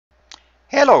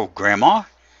Hello, Grandma.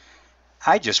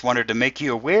 I just wanted to make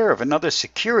you aware of another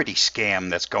security scam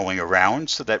that's going around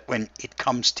so that when it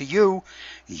comes to you,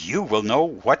 you will know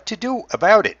what to do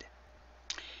about it.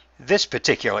 This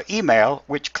particular email,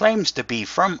 which claims to be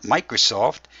from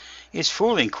Microsoft, is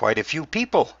fooling quite a few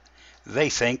people. They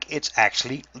think it's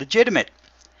actually legitimate.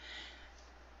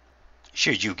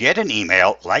 Should you get an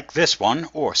email like this one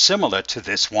or similar to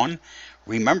this one,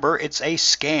 remember it's a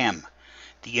scam.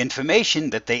 The information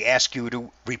that they ask you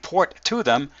to report to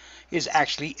them is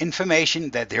actually information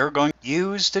that they're going to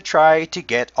use to try to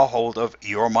get a hold of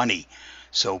your money.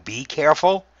 So be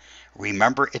careful.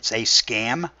 Remember, it's a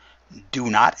scam. Do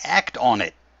not act on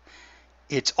it.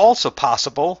 It's also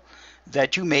possible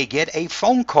that you may get a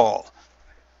phone call.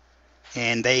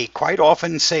 And they quite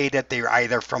often say that they're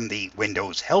either from the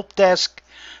Windows Help Desk,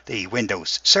 the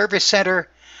Windows Service Center,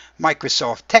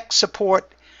 Microsoft Tech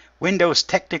Support, Windows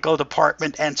Technical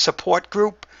Department and Support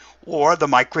Group, or the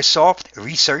Microsoft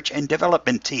Research and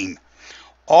Development Team.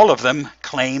 All of them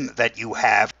claim that you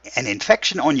have an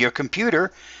infection on your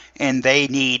computer and they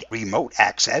need remote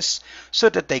access so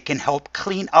that they can help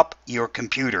clean up your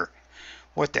computer.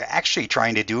 What they're actually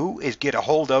trying to do is get a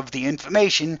hold of the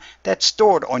information that's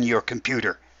stored on your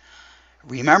computer.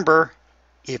 Remember,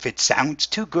 if it sounds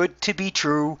too good to be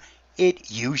true, it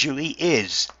usually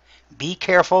is. Be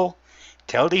careful.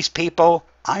 Tell these people,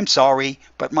 I'm sorry,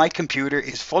 but my computer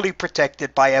is fully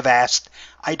protected by Avast.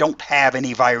 I don't have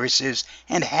any viruses,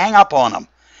 and hang up on them.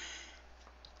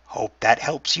 Hope that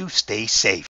helps you stay safe.